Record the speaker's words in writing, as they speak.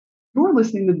You're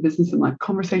listening to the Business and Life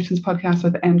Conversations podcast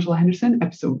with Angela Henderson,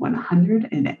 episode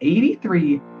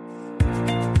 183.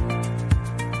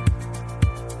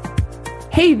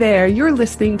 Hey there, you're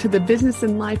listening to the Business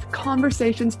and Life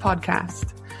Conversations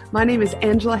podcast. My name is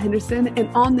Angela Henderson, and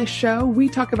on this show, we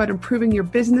talk about improving your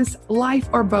business, life,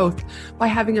 or both by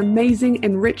having amazing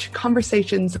and rich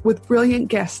conversations with brilliant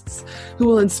guests who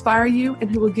will inspire you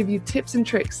and who will give you tips and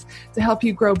tricks to help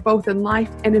you grow both in life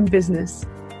and in business.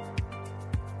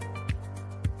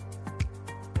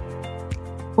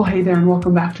 Well, hey there, and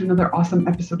welcome back to another awesome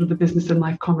episode of the Business and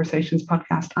Life Conversations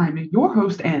podcast. I'm your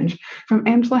host, Ange, from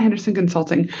Angela Henderson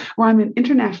Consulting, where I'm an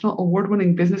international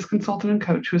award-winning business consultant and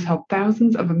coach who has helped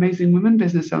thousands of amazing women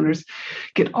business owners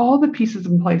get all the pieces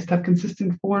in place to have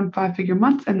consistent 4- and 5-figure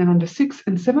months and then on to 6-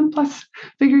 and 7+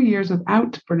 figure years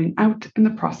without burning out in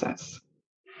the process.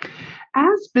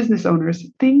 As business owners,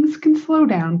 things can slow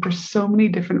down for so many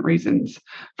different reasons,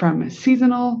 from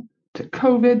seasonal to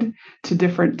COVID, to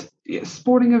different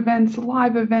sporting events,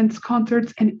 live events,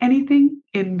 concerts, and anything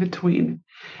in between.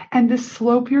 And this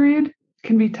slow period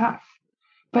can be tough,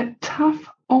 but tough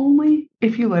only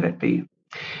if you let it be.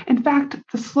 In fact,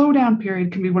 the slowdown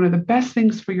period can be one of the best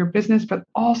things for your business, but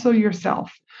also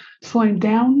yourself. Slowing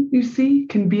down, you see,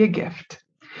 can be a gift.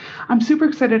 I'm super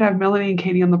excited to have Melanie and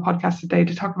Katie on the podcast today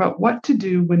to talk about what to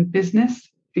do when business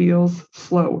feels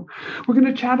slow. We're going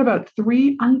to chat about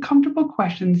 3 uncomfortable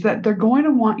questions that they're going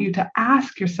to want you to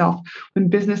ask yourself when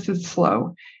business is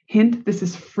slow. Hint, this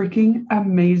is freaking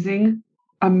amazing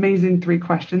 3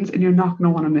 questions, and you're not going to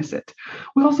want to miss it.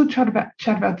 We also chat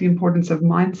about the importance of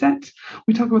mindset.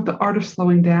 We talk about the art of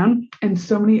slowing down and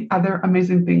so many other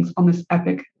amazing things on this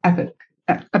epic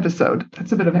episode.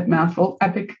 That's a bit of a mouthful.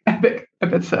 Epic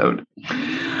episode.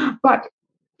 But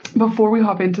before we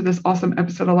hop into this awesome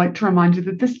episode, I'd like to remind you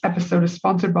that this episode is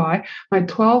sponsored by my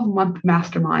 12-month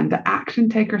mastermind, the Action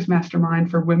Takers Mastermind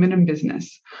for Women in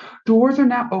Business. Doors are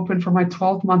now open for my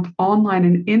 12-month online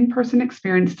and in-person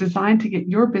experience designed to get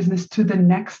your business to the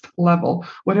next level,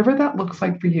 whatever that looks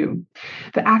like for you.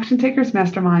 The Action Takers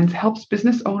Mastermind helps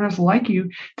business owners like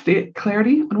you to get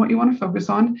clarity on what you want to focus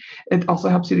on. It also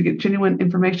helps you to get genuine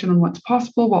information on what's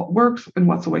possible, what works, and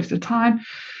what's a waste of time.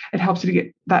 It helps you to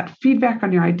get that feedback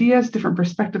on your ideas, different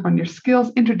perspective on your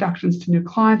skills, introductions to new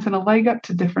clients, and a leg up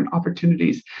to different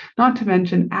opportunities. Not to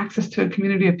mention access to a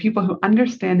community of people who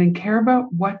understand and care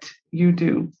about what you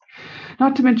do.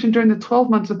 Not to mention, during the 12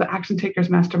 months of the Action Takers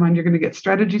Mastermind, you're going to get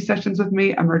strategy sessions with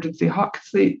me, emergency hot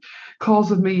seat calls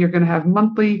with me. You're going to have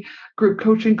monthly group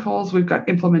coaching calls. We've got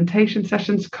implementation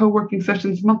sessions, co-working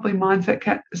sessions, monthly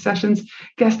mindset sessions,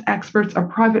 guest experts, a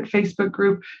private Facebook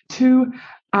group, 2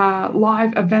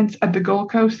 live events at the Gold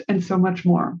Coast, and so much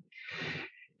more.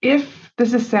 If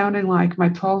this is sounding like my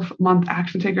 12-month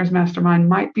Action Takers Mastermind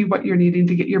might be what you're needing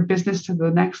to get your business to the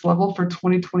next level for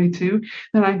 2022,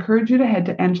 then I encourage you to head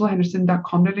to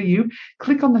angelahenderson.com.au,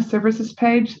 click on the services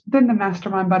page, then the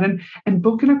mastermind button, and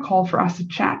book in a call for us to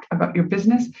chat about your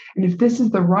business and if this is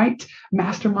the right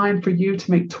mastermind for you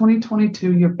to make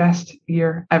 2022 your best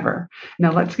year ever.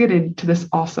 Now let's get into this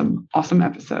awesome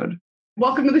episode.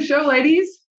 Welcome to the show,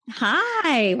 ladies.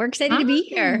 Hi, we're excited to be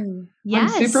here.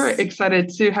 Yes. I'm super excited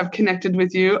to have connected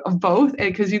with you both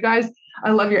because you guys,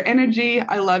 I love your energy.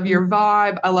 I love your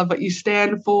vibe. I love what you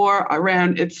stand for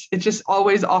around. It's just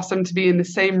always awesome to be in the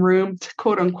same room,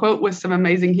 quote unquote, with some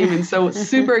amazing humans. So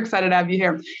super excited to have you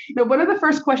here. One of the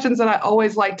first questions that I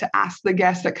always like to ask the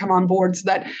guests that come on board so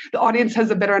that the audience has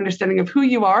a better understanding of who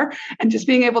you are and just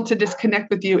being able to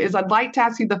disconnect with you is I'd like to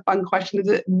ask you the fun question.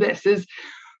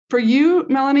 For you,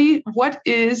 Melanie, what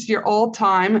is your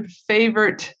all-time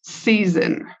favorite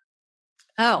season?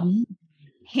 Oh,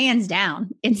 hands down,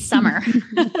 it's summer.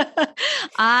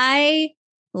 I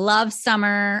love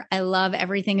summer. I love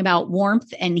everything about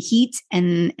warmth and heat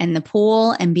and the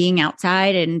pool and being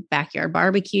outside and backyard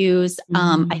barbecues.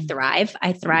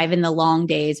 I thrive in the long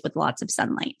days with lots of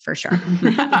sunlight for sure.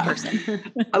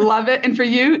 I love it. And for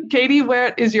you, Katie,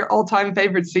 where is your all-time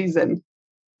favorite season?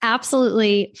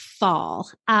 Absolutely fall.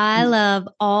 I love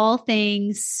all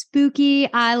things spooky.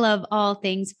 I love all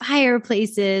things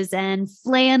fireplaces and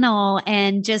flannel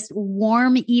and just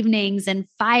warm evenings and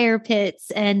fire pits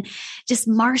and just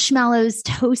marshmallows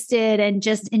toasted and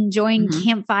just enjoying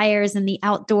campfires and the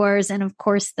outdoors. And of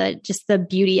course, the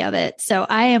beauty of it. So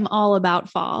I am all about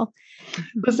fall.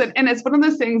 Listen, and it's one of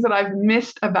those things that I've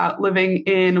missed about living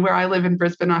in where I live in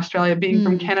Brisbane, Australia, being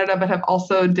from Canada, but have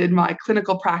also did my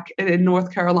clinical prac in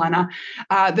North Carolina.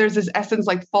 There's this essence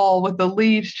like fall with the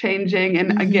leaves changing.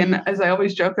 And again, as I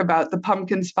always joke about the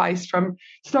pumpkin spice from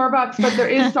Starbucks, but there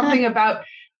is something about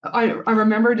I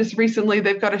remember just recently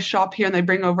they've got a shop here and they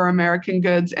bring over American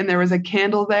goods, and there was a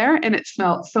candle there and it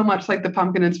smelled so much like the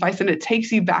pumpkin and spice, and it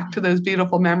takes you back to those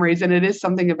beautiful memories. And it is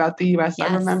something about the US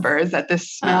I remember, is that the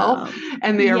smell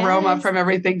and the aroma from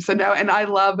everything. So no, and I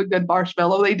love a good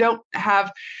marshmallow. They don't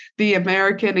have the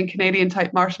American and Canadian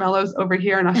type marshmallows over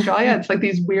here in Australia. It's like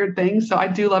these weird things. So I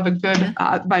do love a good,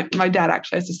 my dad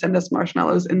actually has to send us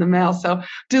marshmallows in the mail. So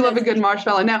do love a good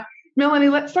marshmallow. Now, Melanie,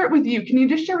 let's start with you. Can you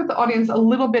just share with the audience a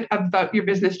little bit about your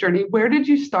business journey? Where did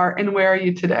you start and where are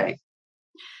you today?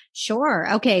 Sure.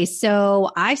 Okay.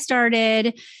 So I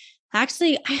started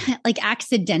actually like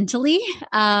accidentally.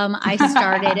 I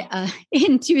started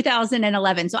in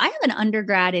 2011. So I have an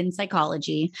undergrad in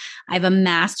psychology. I have a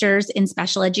master's in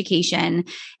special education,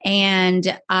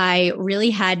 and I really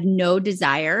had no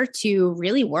desire to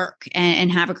really work and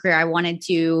have a career. I wanted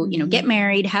to, get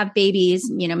married, have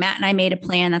babies. Matt and I made a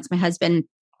plan. That's my husband,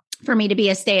 for me to be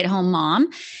a stay-at-home mom.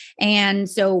 And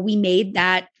so we made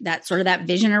that sort of that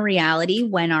vision a reality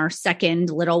when our second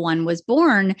little one was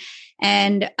born.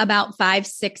 And about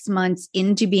 5-6 months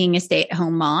into being a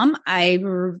stay-at-home mom, I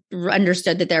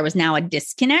understood that there was now a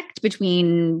disconnect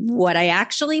between what I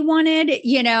actually wanted,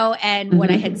 and what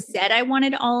I had said I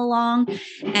wanted all along.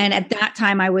 And at that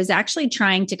time, I was actually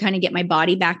trying to kind of get my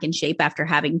body back in shape after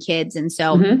having kids. And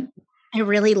so I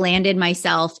really landed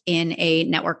myself in a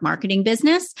network marketing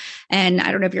business. And I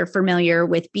don't know if you're familiar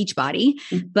with Beachbody,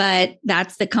 but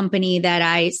that's the company that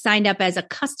I signed up as a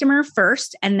customer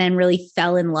first and then really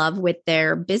fell in love with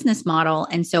their business model.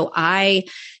 And so I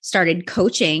started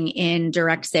coaching in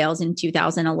direct sales in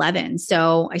 2011.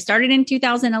 So I started in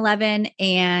 2011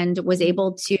 and was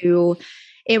able to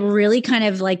it really kind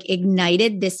of like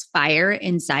ignited this fire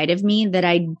inside of me that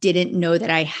I didn't know that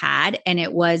I had. And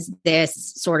it was this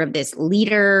sort of this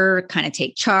leader kind of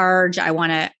take charge. I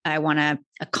want to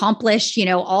accomplish,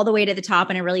 all the way to the top.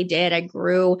 And I really did. I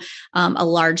grew a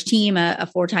large team, a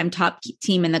 4-time top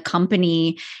team in the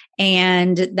company.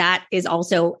 And that is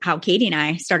also how Katie and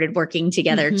I started working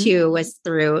together too, was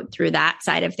through that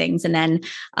side of things. And then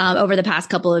over the past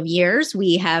couple of years,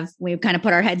 we've kind of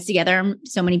put our heads together.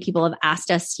 So many people have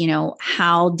asked us,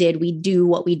 how did we do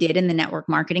what we did in the network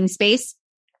marketing space?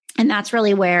 And that's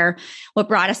really what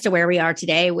brought us to where we are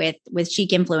today with Chic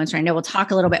Influencer. I know we'll talk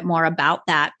a little bit more about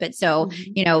that, but so,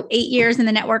 8 years in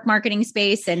the network marketing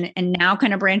space and now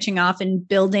kind of branching off and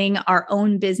building our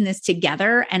own business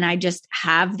together. And I just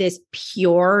have this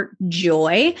pure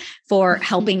joy for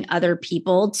helping other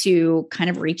people to kind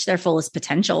of reach their fullest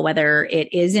potential, whether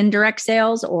it is in direct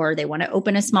sales or they want to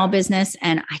open a small business.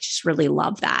 And I just really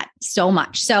love that so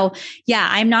much. So yeah,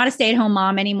 I'm not a stay-at-home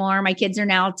mom anymore. My kids are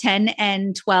now 10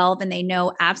 and 12. And they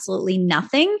know absolutely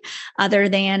nothing other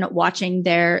than watching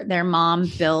their mom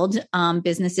build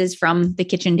businesses from the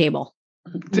kitchen table.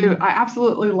 Dude, I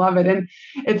absolutely love it. And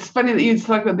it's funny that you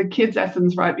talk about the kids'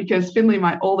 essence, right? Because Finley,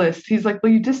 my oldest, he's like,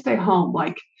 well, you just stay home.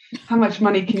 Like, how much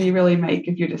money can you really make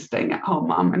if you're just staying at home,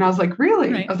 Mom? And I was like,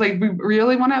 really? Right. I was like, we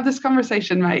really want to have this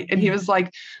conversation, mate? And he was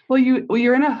like, well,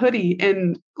 you're in a hoodie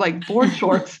and like board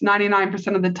shorts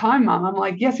 99% of the time, Mom. I'm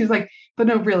like, yes. He's like, but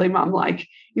no, really, Mom, like,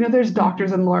 there's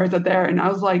doctors and lawyers out there. And I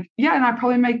was like, yeah, and I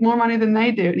probably make more money than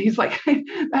they do. And he's like, hey,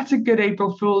 that's a good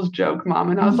April Fool's joke, Mom.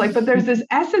 And I was like, but there's this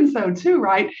essence though, too,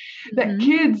 right? That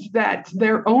kids, that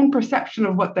their own perception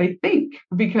of what they think,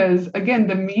 because again,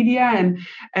 the media and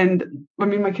I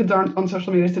mean, my kids aren't on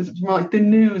social media, since it's more like the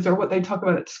news or what they talk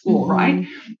about at school, right?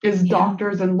 Is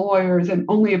doctors and lawyers, and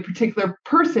only a particular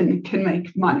person can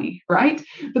make money, right?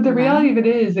 But the reality of it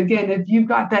is, again, if you've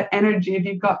got that energy, if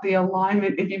you've got the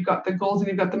alignment, if you've got the goals and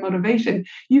you've got the motivation,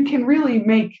 you can really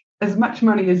make as much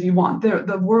money as you want.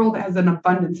 The world has an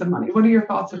abundance of money. What are your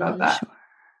thoughts about that?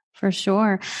 For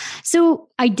sure. So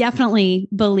I definitely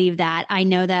believe that. I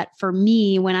know that for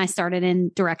me, when I started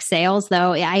in direct sales,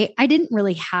 though, I didn't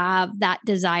really have that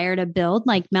desire to build,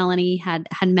 like Melanie had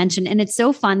mentioned. And it's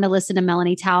so fun to listen to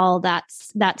Melanie tell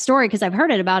that story, because I've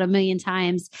heard it about 1 million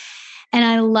times. And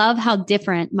I love how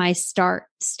different my start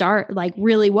like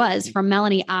really was from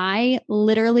Melanie. I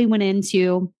literally went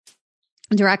into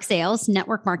direct sales,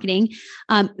 network marketing,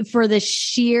 for the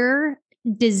sheer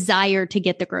desire to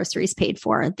get the groceries paid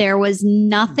for. There was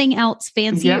nothing else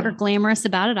fancy or glamorous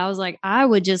about it. I was like, I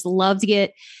would just love to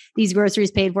get these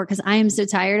groceries paid for, because I am so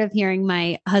tired of hearing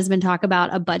my husband talk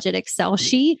about a budget Excel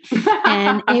sheet.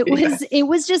 And it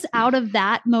was just out of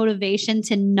that motivation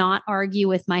to not argue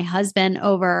with my husband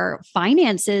over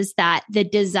finances, that the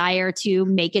desire to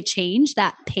make a change,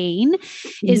 that pain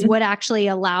is what actually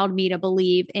allowed me to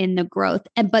believe in the growth.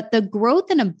 But the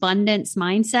growth and abundance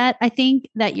mindset, I think,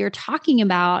 that you're talking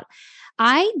about,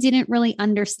 I didn't really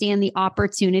understand the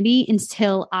opportunity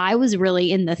until I was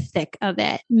really in the thick of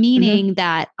it, meaning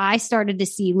that I started to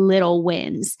see little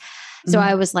wins. So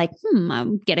I was like,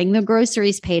 I'm getting the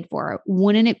groceries paid for.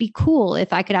 Wouldn't it be cool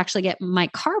if I could actually get my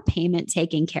car payment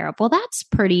taken care of? Well, that's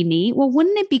pretty neat. Well,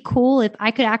 wouldn't it be cool if I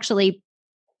could actually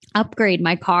upgrade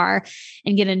my car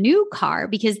and get a new car,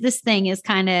 because this thing is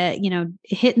kind of,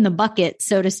 hitting the bucket,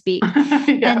 so to speak.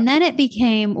 And then it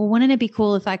became, well, wouldn't it be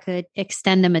cool if I could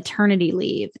extend a maternity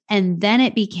leave? And then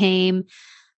it became,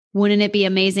 wouldn't it be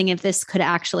amazing if this could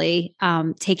actually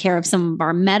take care of some of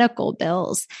our medical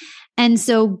bills? And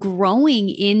so growing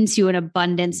into an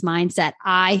abundance mindset,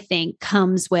 I think,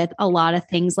 comes with a lot of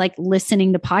things like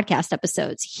listening to podcast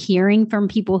episodes, hearing from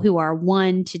people who are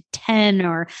 1 to 10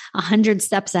 or 100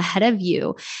 steps ahead of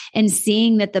you, and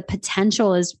seeing that the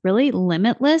potential is really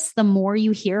limitless the more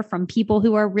you hear from people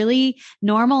who are really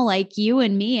normal like you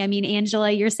and me. I mean,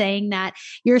 Angela, you're saying that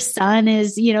your son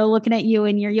is, looking at you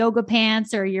in your yoga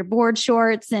pants or your board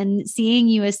shorts and seeing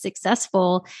you as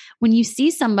successful. When you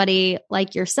see somebody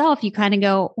like yourself, you kind of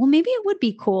go, well, maybe it would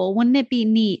be cool. Wouldn't it be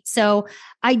neat? So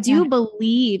I do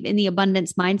believe in the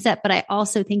abundance mindset, but I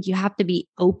also think you have to be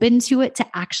open to it to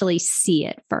actually see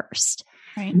it first.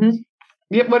 Right.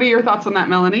 Yep. What are your thoughts on that,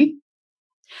 Melanie?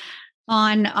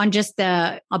 On just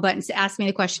the abundance, ask me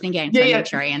the question again. So I make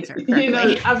sure I answer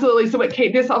correctly. Absolutely. So what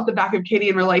Kate, this off the back of Katie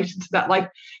in relation to that, like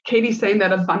Katie saying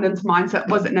that abundance mindset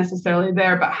wasn't necessarily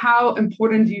there, but how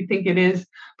important do you think it is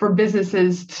for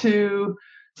businesses to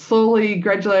slowly,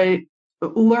 gradually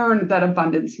learn that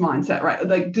abundance mindset, right?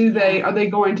 Like, are they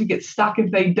going to get stuck if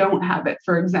they don't have it,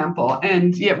 for example?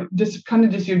 And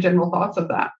just your general thoughts of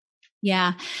that.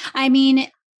 Yeah. I mean,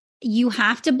 you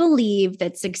have to believe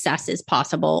that success is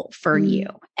possible for you.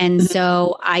 And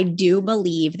so I do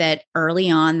believe that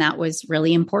early on, that was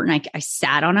really important. I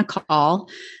sat on a call,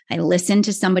 I listened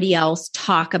to somebody else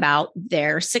talk about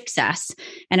their success.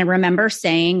 And I remember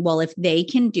saying, well, if they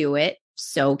can do it,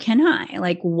 so can I.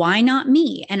 Like, why not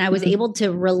me? And I was able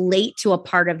to relate to a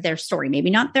part of their story,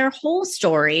 maybe not their whole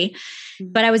story,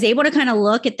 but I was able to kind of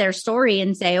look at their story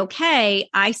and say, okay,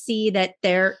 I see that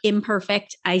they're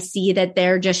imperfect. I see that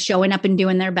they're just showing up and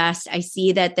doing their best. I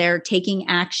see that they're taking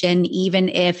action, even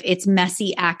if it's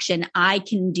messy action. I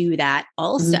can do that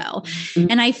also.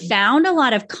 And I found a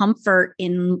lot of comfort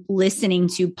in listening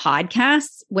to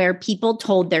podcasts where people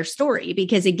told their story,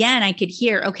 because again, I could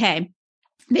hear, okay,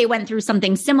 they went through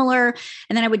something similar.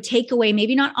 And then I would take away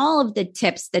maybe not all of the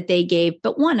tips that they gave,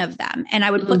 but one of them. And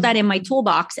I would put that in my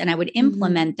toolbox and I would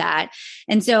implement that.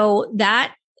 And so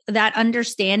that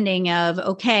understanding of,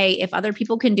 okay, if other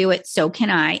people can do it, so can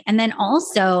I. And then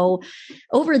also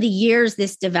over the years,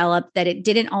 this developed that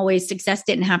success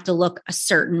didn't have to look a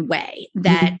certain way,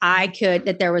 that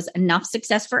that there was enough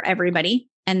success for everybody.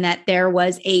 And that there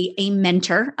was a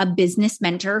mentor, a business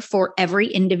mentor for every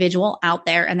individual out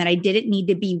there. And that I didn't need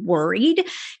to be worried.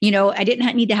 I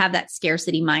didn't need to have that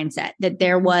scarcity mindset, that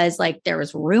there was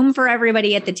room for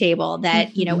everybody at the table, that,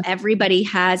 everybody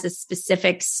has a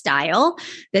specific style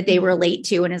that they relate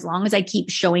to. And as long as I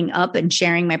keep showing up and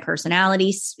sharing my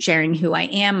personality, sharing who I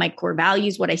am, my core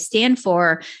values, what I stand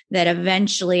for, that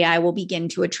eventually I will begin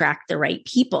to attract the right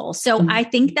people. So I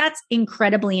think that's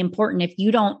incredibly important. If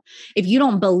you don't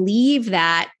believe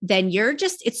that, then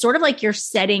it's sort of like you're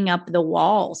setting up the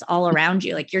walls all around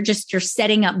you. Like you're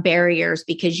setting up barriers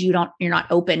because you're not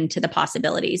open to the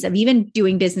possibilities of even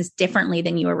doing business differently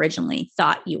than you originally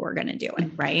thought you were going to do it.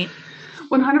 Right.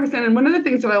 100%. And one of the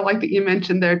things that I like that you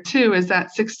mentioned there too, is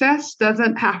that success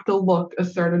doesn't have to look a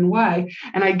certain way.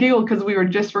 And I giggled because we were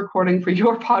just recording for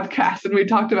your podcast and we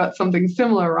talked about something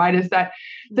similar, right? Is that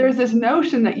there's this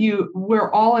notion that we're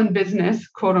all in business,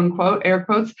 quote unquote, air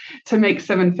quotes, to make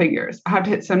 7 figures. I have to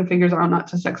hit 7 figures or I'm not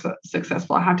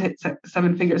successful. I have to hit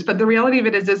 7 figures. But the reality of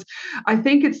it is I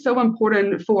think it's so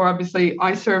important for, obviously,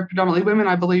 I serve predominantly women.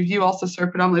 I believe you also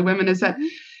serve predominantly women, is that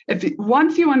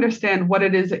once you understand what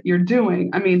it is that you're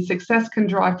doing, I mean, success can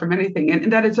drive from anything.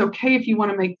 And that it's okay if you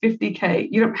want to make 50K.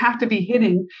 You don't have to be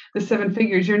hitting the 7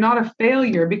 figures. You're not a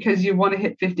failure because you want to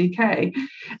hit 50K.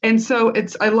 And so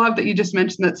I love that you just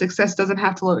mentioned that success doesn't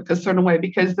have to look a certain way,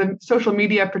 because the social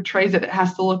media portrays it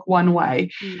has to look one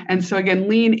way. And so again,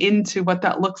 lean into what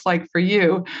that looks like for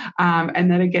you. And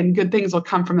then again, good things will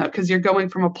come from that, because you're going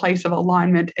from a place of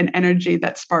alignment and energy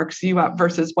that sparks you up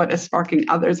versus what is sparking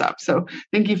others up. So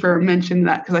thank you for mentioning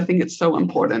that, because I think it's so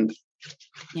important.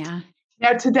 Yeah.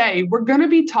 Now, today we're going to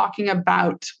be talking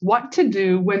about what to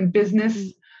do when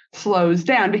business slows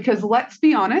down, because let's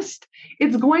be honest,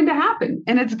 it's going to happen,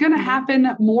 and it's going to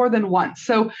happen more than once.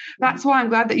 So that's why I'm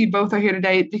glad that you both are here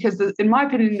today, because in my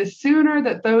opinion, the sooner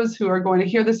that those who are going to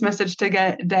hear this message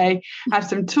today have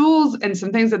some tools and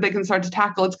some things that they can start to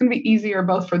tackle, it's going to be easier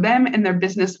both for them and their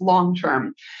business long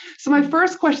term. So my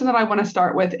first question that I want to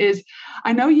start with is,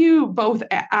 I know you both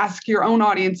ask your own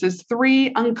audiences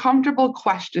 3 uncomfortable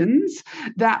questions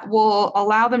that will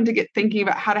allow them to get thinking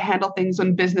about how to handle things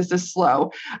when business is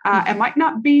slow. It might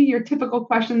not be your typical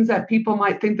questions that people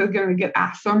might think they're going to get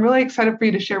asked. So I'm really excited for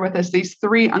you to share with us these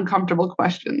 3 uncomfortable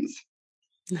questions.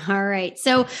 All right.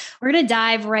 So we're going to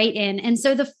dive right in. And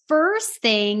so the first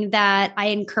thing that I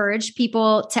encourage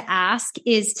people to ask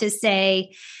is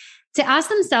to ask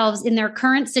themselves in their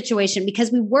current situation,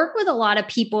 because we work with a lot of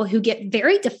people who get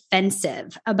very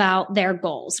defensive about their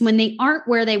goals when they aren't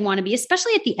where they want to be,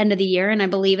 especially at the end of the year. And I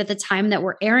believe at the time that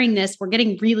we're airing this, we're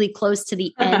getting really close to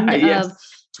the end Yes. of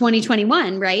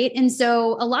 2021, right? And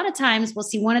so a lot of times we'll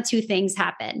see one of 2 things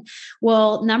happen.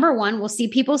 Well, number one, we'll see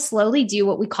people slowly do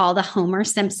what we call the Homer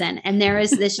Simpson. And there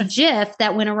is this GIF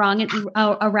that went around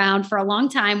for a long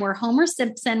time where Homer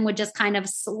Simpson would just kind of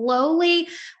slowly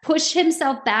push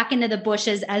himself back into the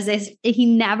bushes as if he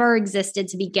never existed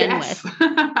to begin with.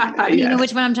 You know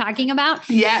which one I'm talking about?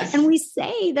 Yes. And we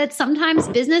say that sometimes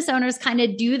business owners kind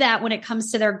of do that when it comes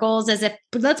to their goals, as if,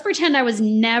 let's pretend I was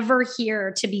never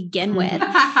here to begin with.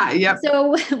 Yep.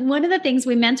 So one of the things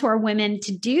we mentor women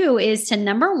to do is to,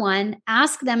 number one,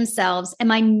 ask themselves,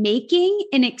 am I making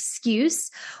an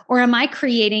excuse or am I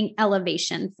creating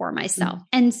elevation for myself?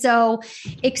 And so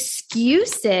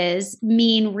excuses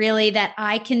mean really that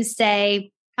I can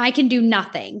say, I can do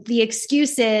nothing. The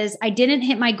excuse is I didn't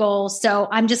hit my goal, so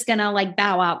I'm just going to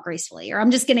bow out gracefully, or I'm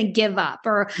just going to give up,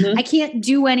 or I can't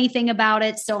do anything about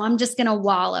it, so I'm just going to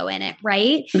wallow in it,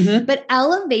 right? But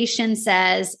elevation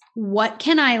says, what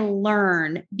can I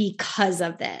learn because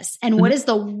of this? And what is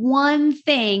the one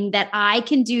thing that I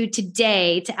can do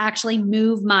today to actually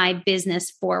move my business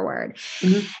forward?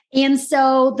 And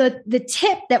so the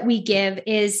tip that we give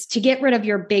is to get rid of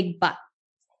your big but.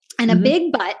 And a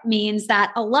big but means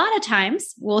that a lot of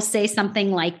times we'll say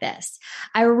something like this: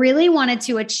 I really wanted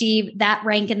to achieve that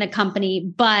rank in the company,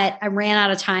 but I ran out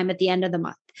of time at the end of the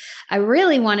month. I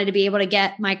really wanted to be able to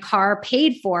get my car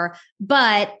paid for,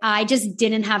 but I just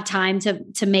didn't have time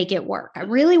to make it work. I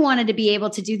really wanted to be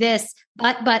able to do this,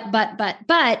 but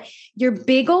your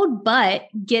big old but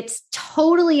gets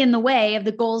totally in the way of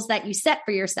the goals that you set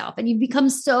for yourself. And you become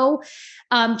so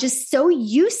just so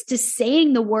used to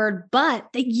saying the word but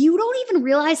that you don't even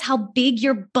realize how big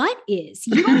your butt is.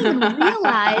 You don't even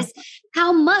realize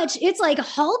how much it's like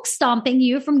Hulk stomping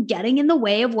you from getting in the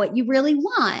way of what you really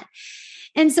want.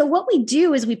 And so what we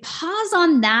do is we pause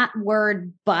on that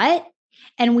word but,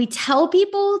 and we tell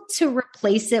people to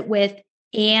replace it with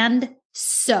and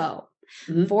so.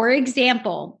 For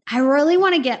example, I really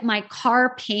want to get my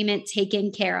car payment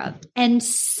taken care of. And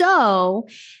so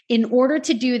in order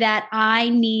to do that, I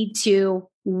need to,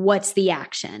 what's the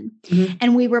action?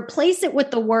 And we replace it with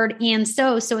the word and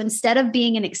so. So instead of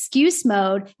being in excuse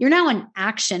mode, you're now in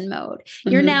action mode.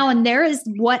 You're now, and there is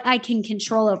what I can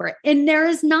control over it. And there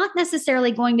is not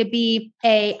necessarily going to be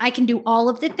I can do all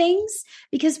of the things,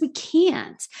 because we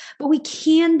can't, but we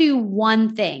can do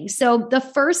one thing. So the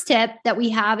first tip that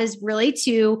we have is really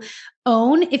to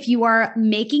own if you are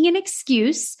making an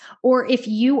excuse or if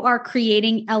you are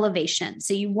creating elevation.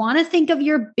 So you want to think of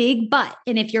your big but.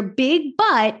 And if your big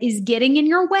but is getting in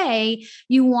your way,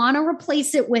 you want to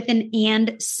replace it with an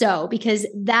and so, because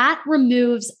that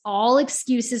removes all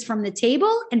excuses from the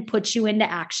table and puts you into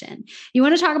action. You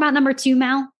want to talk about number 2,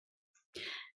 Mal?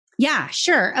 Yeah,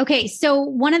 sure. Okay. So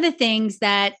one of the things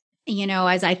that,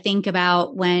 as I think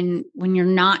about when you're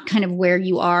not kind of where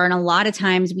you are, and a lot of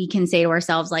times we can say to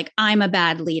ourselves, like, I'm a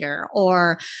bad leader,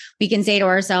 or we can say to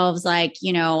ourselves, like,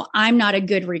 I'm not a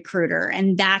good recruiter,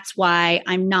 and that's why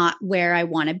I'm not where I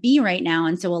want to be right now.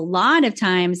 And so a lot of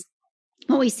times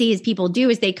what we see is people do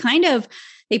is they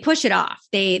push it off.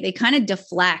 They kind of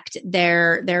deflect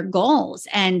their goals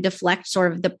and deflect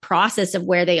sort of the process of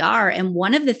where they are. And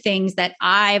one of the things that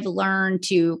I've learned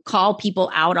to call people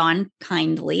out on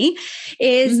kindly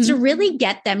is to really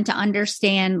get them to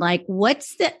understand, like,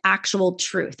 what's the actual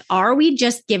truth? Are we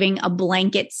just giving a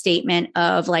blanket statement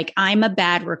of, like, I'm a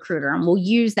bad recruiter? And we'll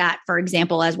use that, for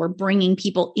example, as we're bringing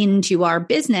people into our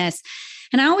business.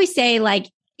 And I always say, like,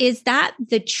 is that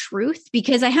the truth?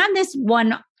 Because I had this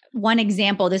one one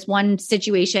example, this one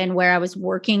situation where I was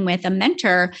working with a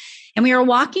mentor and we were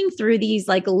walking through these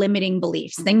like limiting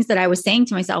beliefs, things that I was saying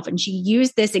to myself. And she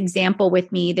used this example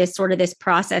with me, this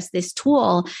process, this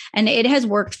tool, and it has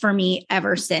worked for me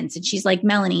ever since. And she's like,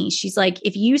 Melanie, she's like,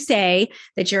 if you say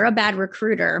that you're a bad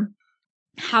recruiter,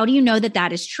 how do you know that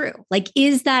that is true? Like,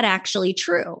 is that actually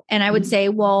true? And I would say,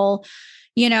 well,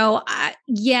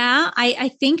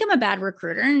 I think I'm a bad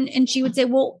recruiter. And she would say,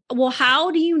 well,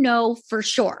 how do you know for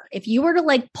sure? If you were to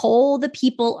like poll the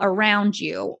people around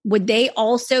you, would they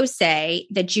also say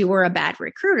that you were a bad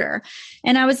recruiter?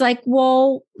 And I was like,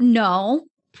 well, no.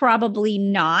 Probably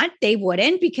not. They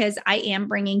wouldn't, because I am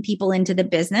bringing people into the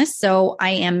business. So I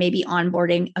am maybe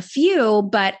onboarding a few,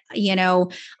 but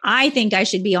I think I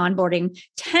should be onboarding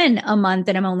 10 a month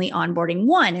and I'm only onboarding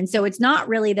one. And so it's not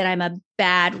really that I'm a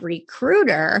bad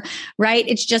recruiter, right?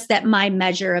 It's just that my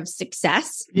measure of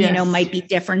success, might be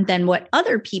different than what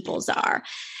other people's are.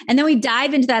 And then we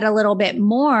dive into that a little bit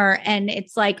more. And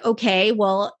it's like, okay,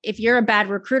 well, if you're a bad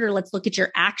recruiter, let's look at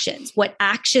your actions. What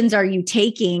actions are you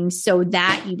taking so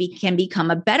that you can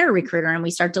become a better recruiter? And we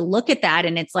start to look at that.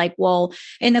 And it's like, well,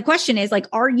 and the question is like,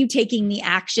 are you taking the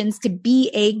actions to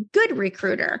be a good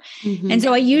recruiter? Mm-hmm. And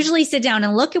so I usually sit down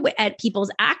and look at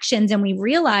people's actions and we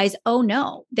realize, oh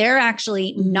no, they're actually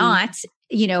not,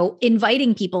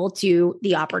 inviting people to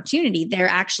the opportunity. They're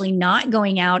actually not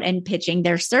going out and pitching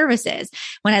their services.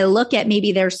 When I look at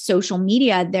maybe their social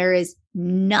media, there is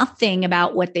nothing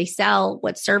about what they sell,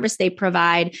 what service they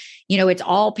provide. It's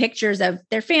all pictures of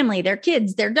their family, their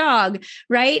kids, their dog,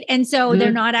 right? And so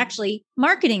they're not actually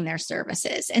marketing their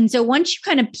services. And so once you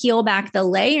kind of peel back the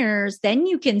layers, then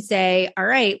you can say, all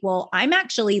right, well, I'm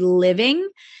actually living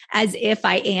as if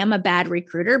I am a bad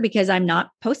recruiter because I'm not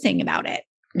posting about it.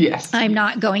 Yes. I'm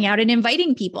not going out and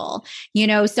inviting people,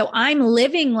 so I'm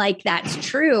living like that's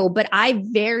true, but I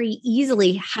very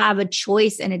easily have a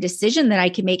choice and a decision that I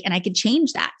can make and I could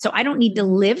change that. So I don't need to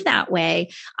live that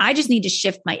way. I just need to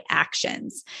shift my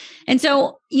actions. And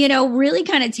so, really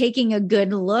kind of taking a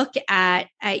good look at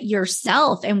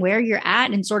yourself and where you're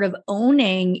at and sort of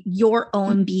owning your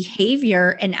own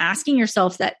behavior and asking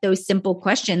yourself those simple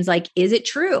questions, like, is it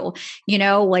true?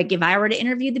 Like if I were to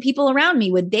interview the people around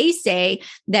me, would they say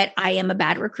that I am a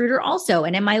bad recruiter also?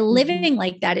 And am I living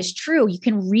like that is true? You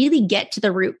can really get to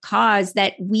the root cause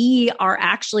that we are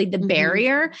actually the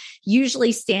barrier,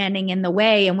 usually standing in the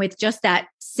way. And with just that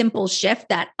simple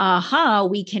shift,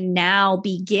 we can now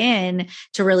begin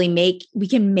to really make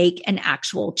an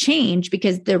actual change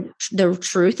because the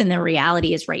truth and the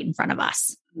reality is right in front of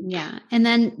us. Yeah. And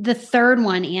then the third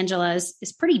one, Angela,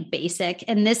 is pretty basic.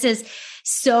 And this is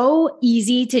so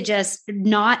easy to just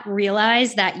not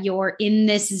realize that you're in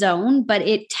this zone, but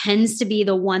it tends to be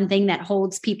the one thing that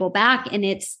holds people back. And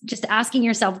it's just asking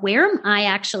yourself, where am I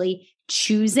actually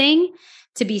choosing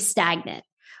to be stagnant?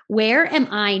 Where am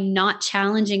I not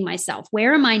challenging myself?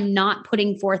 Where am I not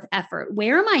putting forth effort?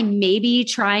 Where am I maybe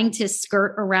trying to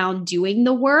skirt around doing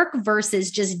the work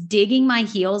versus just digging my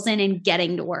heels in and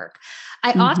getting to work?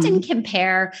 I often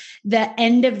compare the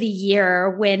end of the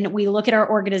year when we look at our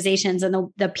organizations and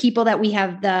the people that we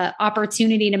have the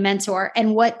opportunity to mentor,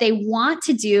 and what they want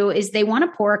to do is they want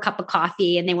to pour a cup of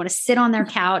coffee and they want to sit on their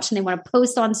couch and they want to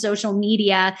post on social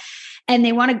media and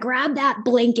they want to grab that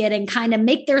blanket and kind of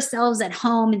make themselves at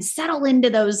home and settle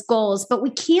into those goals. But we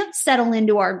can't settle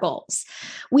into our goals.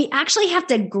 We actually have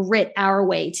to grit our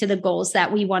way to the goals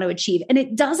that we want to achieve. And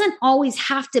it doesn't always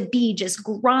have to be just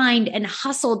grind and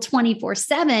hustle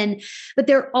 24/7, but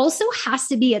there also has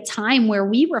to be a time where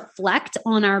we reflect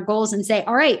on our goals and say,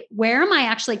 all right, where am I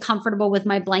actually comfortable with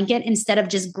my blanket instead of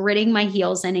just gritting my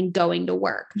heels in and going to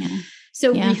work? Yeah.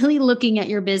 So really looking at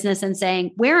your business and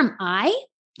saying, where am I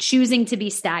choosing to be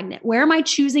stagnant? Where am I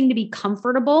choosing to be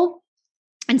comfortable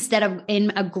instead of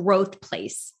in a growth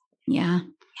place? Yeah.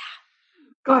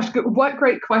 Gosh, what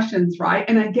great questions, right?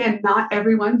 And again,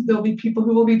 there'll be people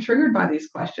who will be triggered by these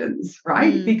questions,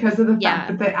 right? Because of the fact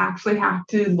that they actually have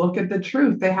to look at the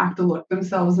truth. They have to look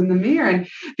themselves in the mirror. And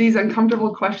these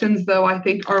uncomfortable questions, though, I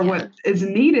think are what is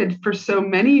needed for so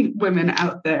many women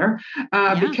out there.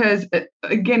 Because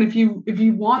again, if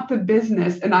you want the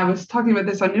business, and I was talking about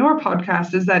this on your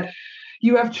podcast, is that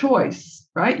you have choice,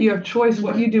 right? You have choice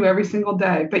what you do every single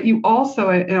day, but you also,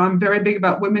 and I'm very big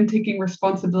about women taking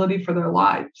responsibility for their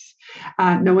lives.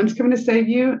 No one's coming to save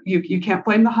you. You can't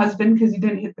blame the husband because you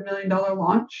didn't hit the $1 million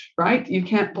launch, right? You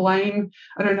can't blame,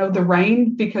 the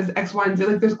rain because X, Y, and Z.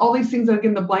 Like there's all these things that are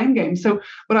in the blame game. So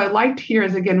what I liked here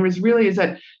is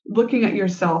that looking at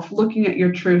yourself, looking at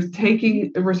your truth,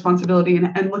 taking responsibility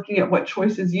and looking at what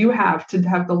choices you have to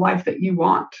have the life that you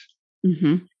want.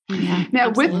 Mm-hmm. Yeah, now,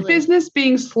 absolutely. with business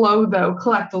being slow, though,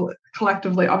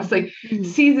 collectively, obviously,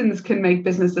 seasons can make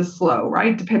businesses slow,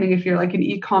 right? Depending if you're like an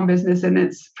e-com business and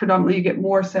it's predominantly you get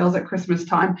more sales at Christmas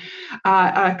time.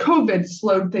 COVID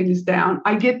slowed things down.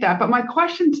 I get that. But my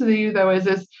question to you, though, is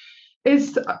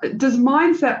does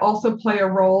mindset also play a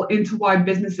role into why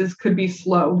businesses could be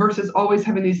slow versus always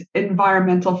having these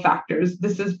environmental factors?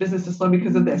 Business is slow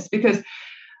because of this. Because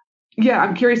yeah,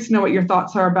 I'm curious to know what your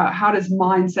thoughts are about how does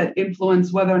mindset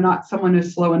influence whether or not someone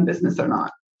is slow in business or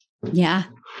not? Yeah.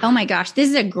 Oh my gosh, this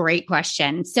is a great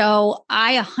question. So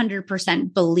I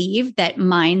 100% believe that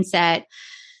mindset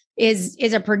is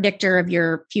a predictor of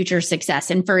your future success.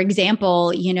 And for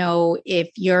example, if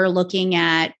you're looking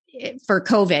at for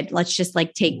COVID, let's just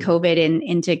like take COVID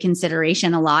into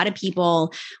consideration. A lot of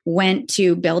people went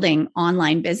to building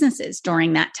online businesses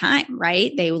during that time,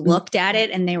 right? They looked at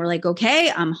it and they were like, okay,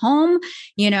 I'm home.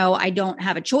 I don't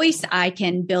have a choice. I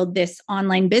can build this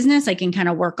online business. I can kind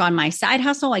of work on my side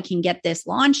hustle. I can get this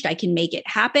launched. I can make it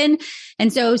happen.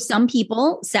 And so some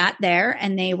people sat there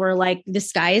and they were like, the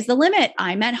sky is the limit.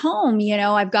 I'm at home.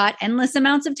 I've got endless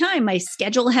amounts of time. My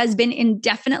schedule has been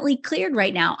indefinitely cleared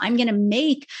right now. I'm going to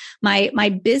make my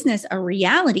business a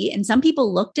reality. And some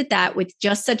people looked at that with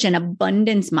just such an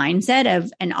abundance mindset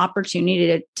of an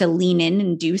opportunity to lean in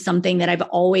and do something that I've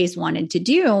always wanted to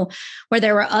do, where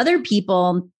there were other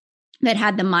people that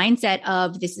had the mindset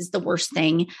of this is the worst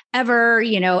thing ever,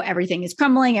 everything is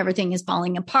crumbling, everything is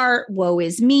falling apart, woe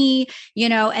is me,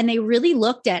 and they really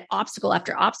looked at obstacle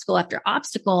after obstacle after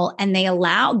obstacle, and they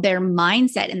allowed their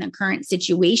mindset in the current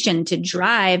situation to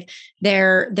drive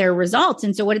their results.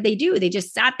 And so what did they do? They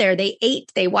just sat there, they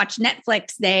ate, they watched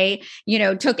Netflix, they,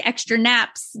 took extra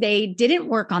naps. They didn't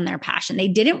work on their passion. They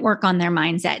didn't work on their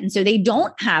mindset. And so they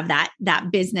don't have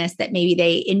that business that maybe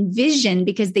they envisioned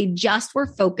because they just were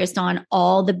focused on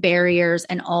all the barriers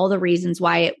and all the reasons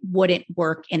why it wouldn't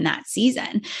work in that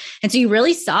season. And so you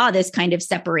really saw this kind of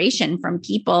separation from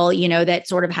people, that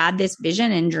sort of had this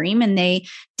vision and dream, and they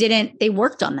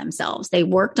worked on themselves. They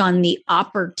worked on the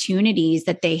opportunities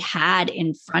that they had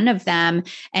in front of them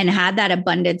and had that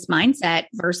abundance mindset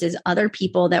versus other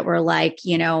people that were like,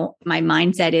 my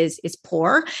mindset is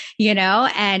poor,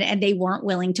 and they weren't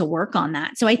willing to work on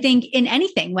that. So I think in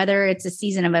anything, whether it's a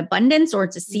season of abundance or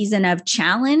it's a season of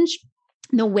challenge,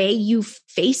 the way you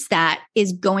face that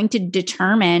is going to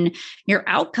determine your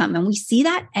outcome. And we see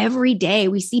that every day.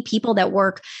 We see people that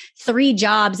work 3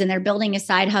 jobs and they're building a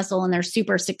side hustle and they're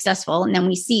super successful. And then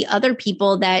we see other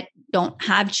people that don't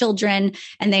have children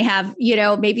and they have,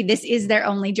 maybe this is their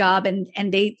only job and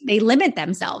they limit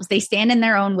themselves. They stand in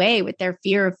their own way with their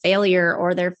fear of failure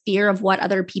or their fear of what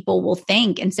other people will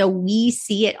think. And so we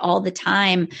see it all the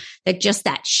time that just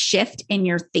that shift in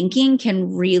your thinking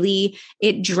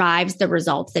it drives the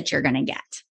results that you're going to get.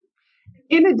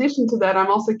 In addition to that,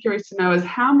 I'm also curious to know is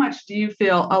how much do you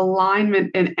feel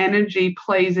alignment and energy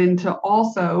plays into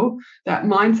also that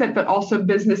mindset, but also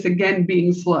business again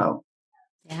being slow?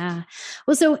 Yeah.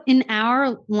 Well, so in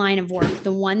our line of work,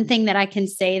 the one thing that I can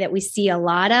say that we see a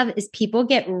lot of is people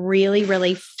get really,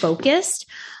 really focused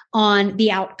on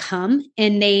the outcome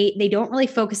and they don't really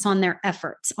focus on their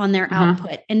efforts, on their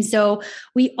output. And so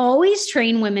we always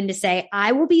train women to say,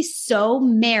 I will be so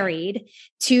married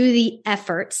to the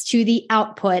efforts, to the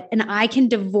output, and I can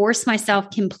divorce myself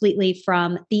completely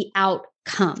from the outcome.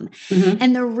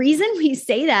 And the reason we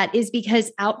say that is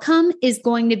because outcome is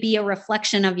going to be a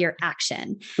reflection of your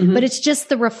action, but it's just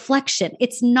the reflection.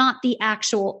 It's not the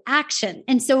actual action.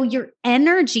 And so your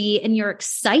energy and your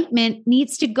excitement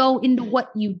needs to go into what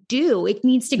you do. It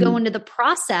needs to go into the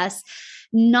process,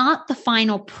 not the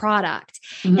final product.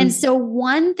 And so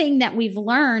one thing that we've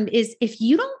learned is if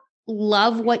you don't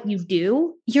love what you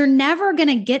do, you're never going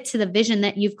to get to the vision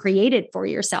that you've created for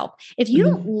yourself. If you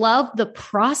don't love the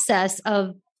process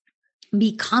of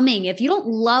becoming, if you don't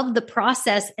love the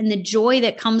process and the joy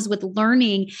that comes with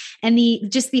learning and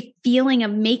the feeling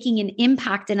of making an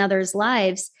impact in others'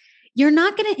 lives, you're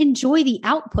not going to enjoy the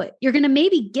output. You're going to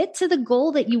maybe get to the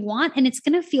goal that you want and it's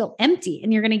going to feel empty.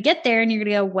 And you're going to get there and you're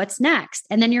going to go, what's next?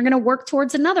 And then you're going to work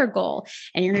towards another goal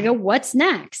and you're going to go, what's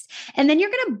next? And then you're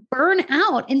going to burn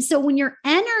out. And so when your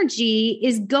energy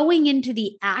is going into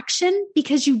the action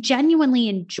because you genuinely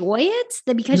enjoy it,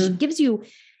 that because it gives you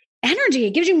energy,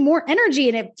 it gives you more energy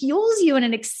and it fuels you and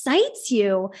it excites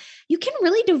you, you can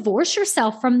really divorce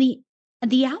yourself from the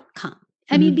outcome.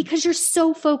 I mean, because you're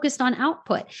so focused on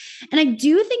output. And I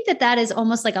do think that is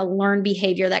almost like a learned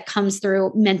behavior that comes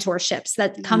through mentorships,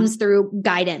 that comes through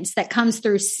guidance, that comes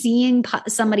through seeing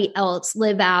somebody else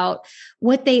live out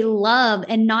what they love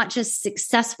and not just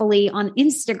successfully on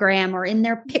Instagram or in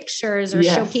their pictures or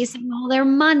showcasing all their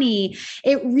money.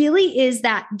 It really is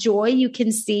that joy you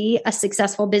can see a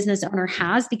successful business owner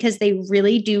has because they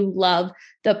really do love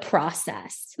the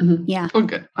process. Mm-hmm. Yeah. Oh,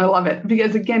 good. I love it.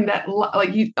 Because again, that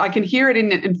I can hear it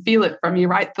in it and feel it from you,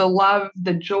 right? The love,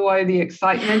 the joy, the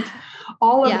excitement,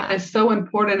 all of it is so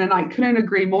important. And I couldn't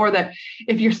agree more that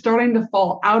if you're starting to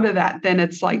fall out of that, then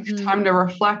it's like time to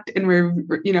reflect and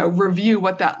review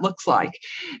what that looks like.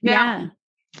 Now,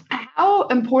 how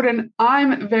important,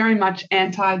 I'm very much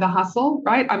anti the hustle,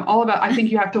 right? I'm all about, I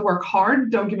think you have to work hard.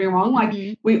 Don't get me wrong.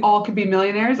 Like we all could be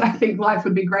millionaires. I think life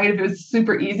would be great if it was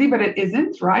super easy, but it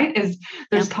isn't, right?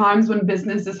 There's times when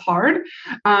business is hard.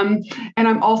 And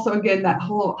I'm also, again, that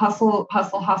whole hustle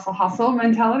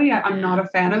mentality. I'm not a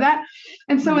fan of that.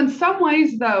 And so in some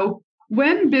ways though,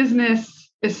 when business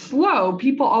is slow,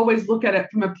 people always look at it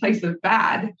from a place of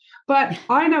bad. But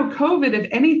I know COVID, if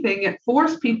anything, it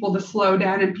forced people to slow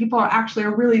down, and people are actually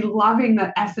really loving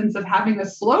the essence of having a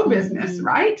slow business,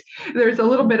 right? There's a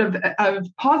little bit of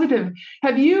positive.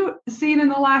 Have you seen in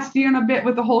the last year and a bit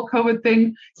with the whole COVID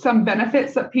thing, some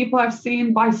benefits that people have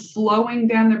seen by slowing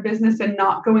down their business and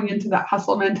not going into that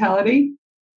hustle mentality?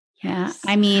 Yeah.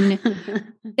 I mean,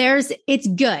 it's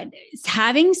good.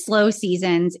 Having slow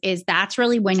seasons that's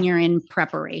really when you're in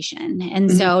preparation.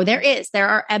 And so there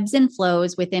are ebbs and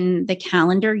flows within the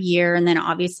calendar year. And then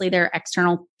obviously there are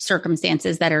external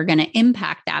circumstances that are going to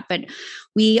impact that. But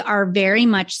we are very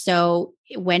much so,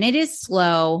 when it is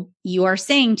slow, you are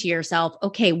saying to yourself,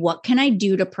 okay, what can I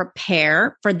do to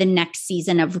prepare for the next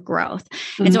season of growth?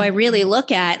 And so I really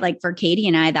look at, like, for Katie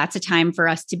and I, that's a time for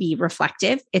us to be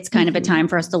reflective. It's kind of a time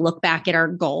for us to look back at our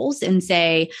goals and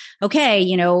say, okay,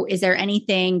 is there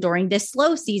anything during this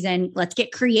slow season? Let's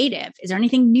get creative. Is there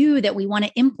anything new that we want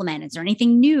to implement? Is there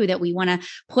anything new that we want to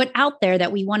put out there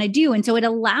that we want to do? And so it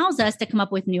allows us to come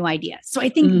up with new ideas. So I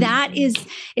think that is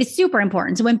super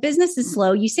important. So when business is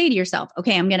slow, you say to yourself,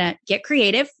 okay, I'm going to get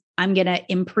creative. I'm going to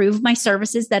improve my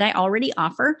services that I already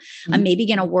offer. I'm maybe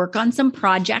going to work on some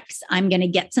projects. I'm going to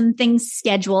get some things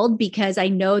scheduled because I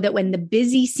know that when the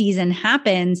busy season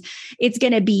happens, it's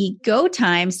going to be go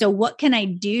time. So what can I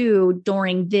do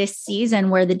during this season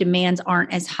where the demands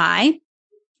aren't as high,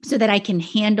 so that I can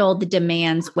handle the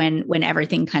demands when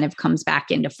everything kind of comes back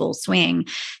into full swing?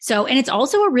 So, and it's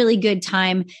also a really good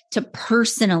time to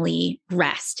personally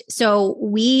rest. So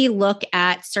we look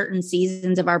at certain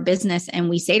seasons of our business and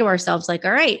we say to ourselves, like,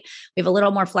 all right, we have a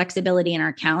little more flexibility in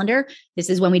our calendar.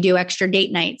 This is when we do extra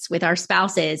date nights with our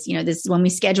spouses. This is when we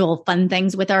schedule fun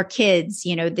things with our kids.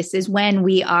 This is when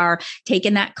we are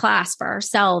taking that class for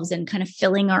ourselves and kind of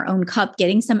filling our own cup,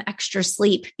 getting some extra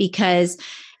sleep,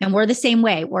 and we're the same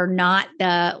way. We're not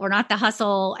the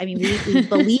hustle. I mean, we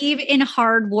believe in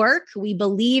hard work. We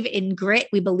believe in grit.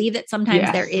 We believe that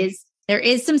sometimes there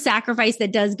is some sacrifice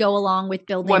that does go along with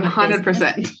building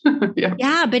 100%.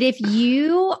 Yeah. But if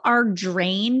you are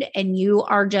drained and you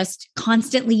are just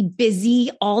constantly busy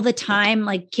all the time,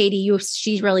 like Katie,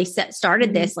 she's really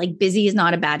started this, like, busy is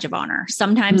not a badge of honor.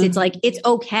 Sometimes it's like, it's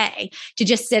okay to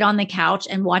just sit on the couch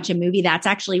and watch a movie. That's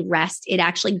actually rest. It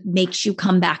actually makes you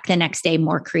come back the next day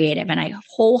more creative. And I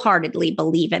wholeheartedly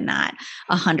believe in that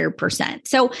 100%.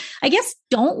 So I guess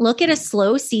don't look at a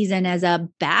slow season as a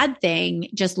bad thing.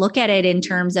 Just look at it in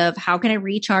terms of, how can I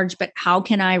recharge, but how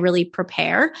can I really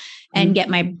prepare and get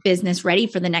my business ready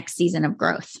for the next season of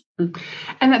growth?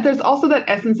 And that there's also that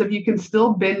essence of, you can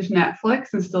still binge Netflix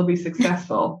and still be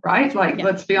successful, right? Like,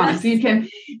 let's be honest, you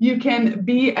can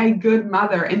be a good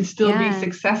mother and still be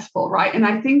successful, right? And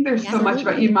I think there's so much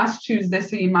about, you must choose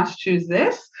this or you must choose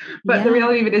this. But the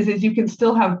reality of it is you can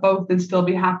still have both and still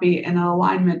be happy and in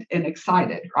alignment and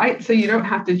excited, right? So you don't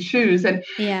have to choose. And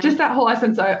just that whole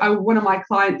essence, one of my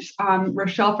clients,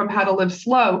 Rochelle from How to Live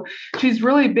Slow, she's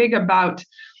really big about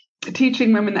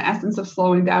teaching women the essence of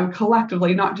slowing down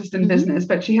collectively, not just in business,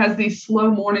 but she has these slow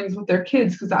mornings with their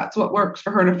kids because that's what works for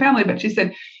her and her family. But she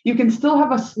said, you can still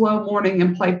have a slow morning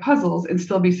and play puzzles and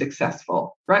still be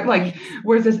successful, right? Like,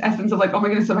 where's this essence of, like, oh my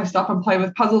goodness, if I stop and play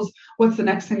with puzzles, what's the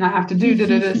next thing I have to do?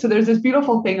 So there's this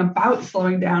beautiful thing about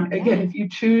slowing down, again, if you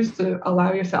choose to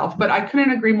allow yourself. But I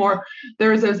couldn't agree more.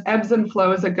 There's those ebbs and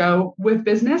flows that go with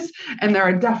business, and there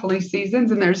are definitely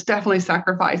seasons and there's definitely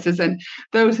sacrifices. And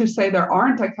those who say there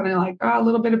aren't, I kind of like, a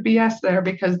little bit of BS there,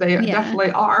 because they definitely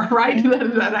are, right?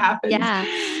 that happens. Yeah.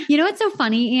 It's so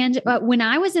funny, Ange, when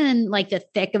I was in, like, the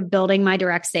thick of building my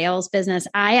direct sales business,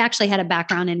 I actually had a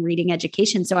background in reading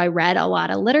education. So I read a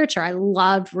lot of literature. I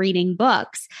loved reading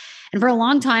books. And for a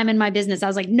long time in my business, I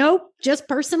was like, nope, just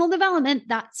personal development.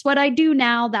 That's what I do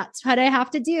now. That's what I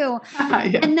have to do.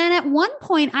 And then at one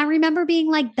point, I remember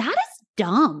being like, that is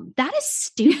dumb. That is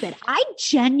stupid. I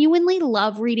genuinely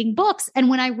love reading books. And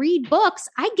when I read books,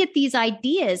 I get these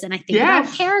ideas and I think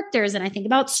about characters and I think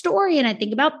about story and I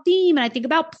think about theme and I think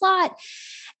about plot.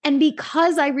 And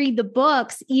because I read the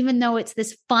books, even though it's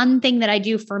this fun thing that I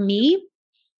do for me,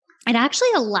 it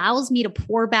actually allows me to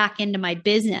pour back into my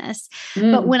business.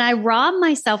 But when I rob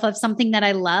myself of something that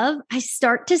I love, I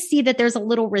start to see that there's a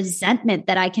little resentment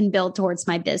that I can build towards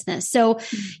my business. So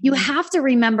you have to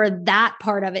remember that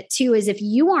part of it too, is if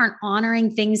you aren't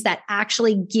honoring things that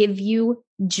actually give you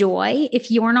joy, if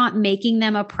you're not making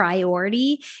them a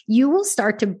priority, you will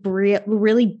start to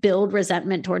really build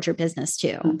resentment towards your business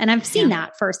too. And I've seen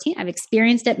that firsthand. I've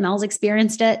experienced it. Mel's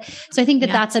experienced it. So I think that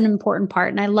that's an important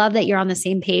part. And I love that you're on the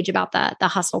same page about the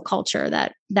hustle culture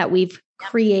that we've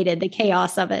created, the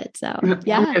chaos of it. So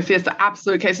yes,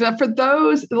 absolutely. Okay. So for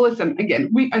those, listen,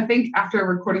 again, I think after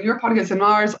recording your podcast and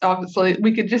ours, obviously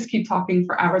we could just keep talking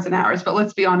for hours and hours, but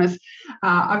let's be honest.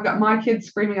 I've got my kids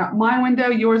screaming out my window.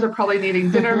 Yours are probably needing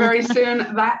dinner very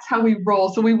soon. That's how we roll.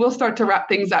 So we will start to wrap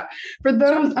things up. For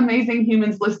those amazing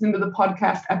humans listening to the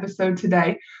podcast episode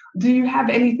today, do you have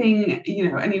anything,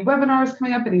 any webinars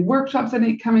coming up, any workshops,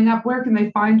 coming up? Where can they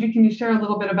find you? Can you share a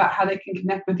little bit about how they can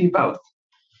connect with you both?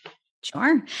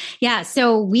 Sure. Yeah.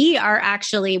 So we are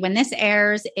actually, when this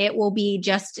airs, it will be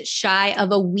just shy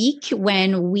of a week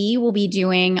when we will be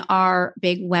doing our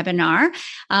big webinar.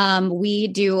 We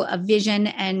do a vision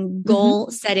and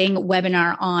goal setting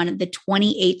webinar on the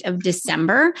 28th of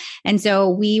December. And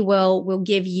so we'll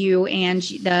give you and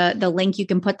the link. You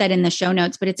can put that in the show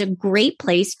notes, but it's a great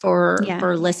place for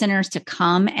listeners to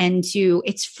come and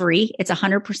it's free. It's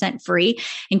 100% free.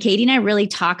 And Katie and I really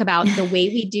talk about the way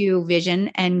we do vision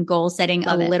and goal setting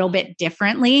a little bit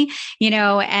differently,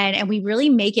 and we really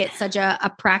make it such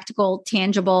a practical,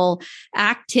 tangible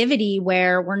activity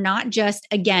where we're not just,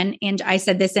 again, and I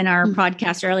said this in our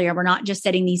podcast earlier, we're not just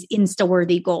setting these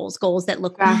Insta-worthy goals that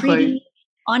look pretty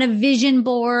on a vision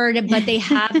board, but they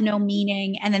have no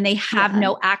meaning. And then they have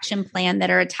no action plan that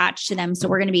are attached to them. So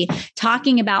we're going to be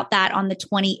talking about that on the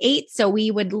 28th. So we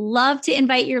would love to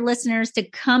invite your listeners to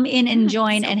come in and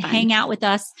join and hang out with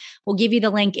us. We'll give you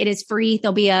the link. It is free.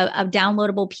 There'll be a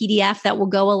downloadable PDF that will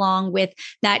go along with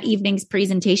that evening's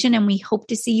presentation. And we hope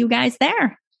to see you guys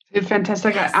there.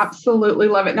 Fantastic. I absolutely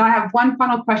love it. Now I have one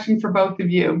final question for both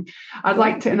of you. I'd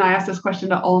like to, and I ask this question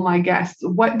to all my guests.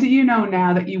 What do you know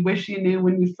now that you wish you knew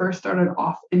when you first started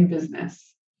off in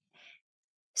business?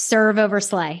 Serve over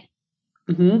slay.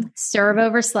 Serve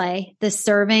over slay. The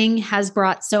serving has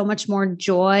brought so much more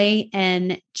joy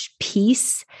and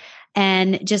peace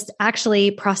and just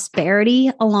actually prosperity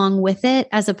along with it,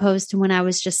 as opposed to when I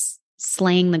was just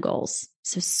slaying the goals.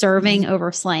 So serving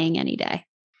over slaying any day.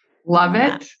 Love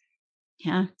it.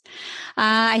 Yeah.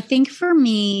 I think for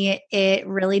me, it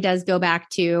really does go back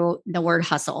to the word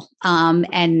hustle,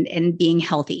 and being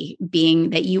healthy, being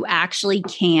that you actually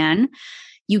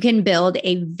you can build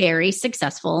a very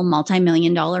successful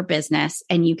multi-million-dollar business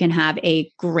and you can have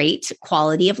a great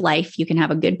quality of life. You can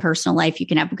have a good personal life. You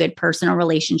can have good personal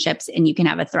relationships and you can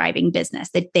have a thriving business,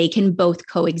 that they can both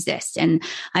coexist. And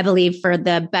I believe for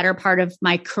the better part of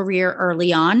my career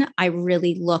early on, I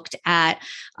really looked at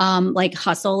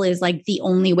hustle is like the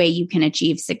only way you can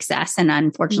achieve success. And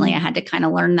unfortunately, I had to kind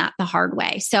of learn that the hard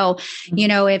way. So,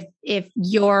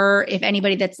 if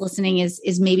anybody that's listening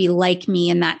is maybe like me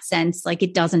in that sense, like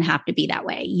it doesn't have to be that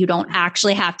way. You don't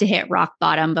actually have to hit rock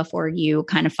bottom before you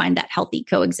kind of find that healthy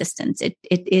coexistence. It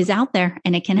is out there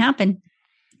and it can happen.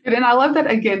 Good. And I love that,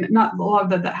 again, not love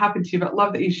that happened to you, but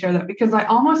love that you share that, because I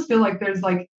almost feel like there's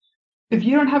if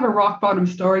you don't have a rock bottom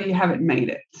story, you haven't made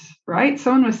it, right?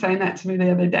 Someone was saying that to me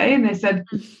the other day and they said,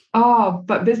 oh,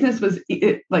 but business was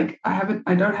I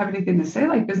don't have anything to say,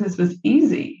 like business was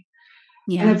easy.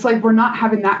 Yeah. And it's like, we're not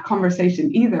having that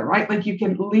conversation either, right? Like you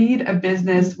can lead a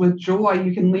business with joy.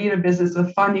 You can lead a business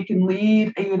with fun. You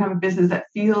can have a business that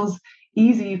feels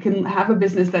easy. You can have a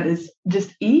business that is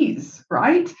just ease,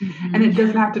 right? And it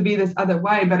doesn't have to be this other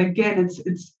way. But again,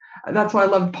 it's that's why I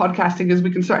love podcasting, is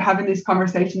we can start having these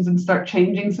conversations and start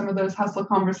changing some of those hustle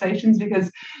conversations,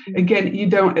 because again,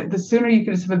 the sooner you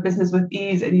can just have a business with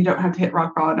ease and you don't have to hit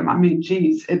rock bottom. I mean,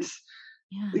 geez,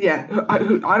 I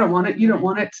don't want it. You don't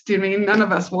want it. Do you mean none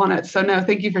of us want it? So no,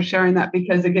 thank you for sharing that,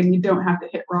 because again, you don't have to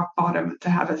hit rock bottom to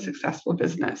have a successful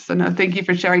business. So no, thank you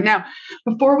for sharing. Now,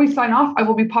 before we sign off, I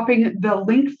will be popping the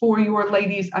link for your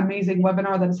ladies' amazing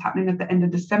webinar that is happening at the end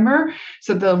of December.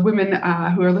 So the women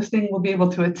who are listening will be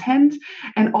able to attend.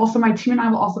 And also my team and I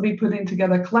will also be putting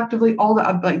together collectively all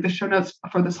the show notes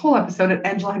for this whole episode at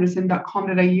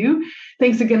angelahenderson.com.au.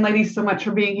 Thanks again, ladies, so much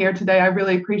for being here today. I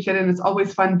really appreciate it. And it's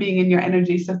always fun being in your energy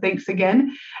energy. So thanks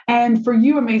again. And for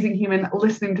you, amazing human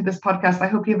listening to this podcast, I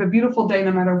hope you have a beautiful day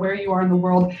no matter where you are in the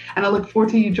world. And I look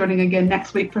forward to you joining again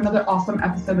next week for another awesome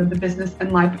episode of the Business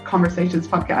and Life Conversations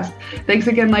podcast. Thanks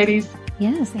again, ladies.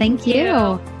 Yes, thank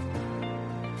you.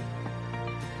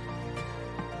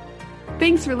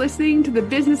 Thanks for listening to the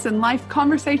Business and Life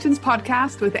Conversations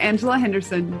podcast with Angela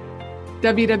Henderson.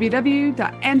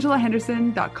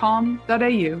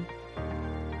 www.angelahenderson.com.au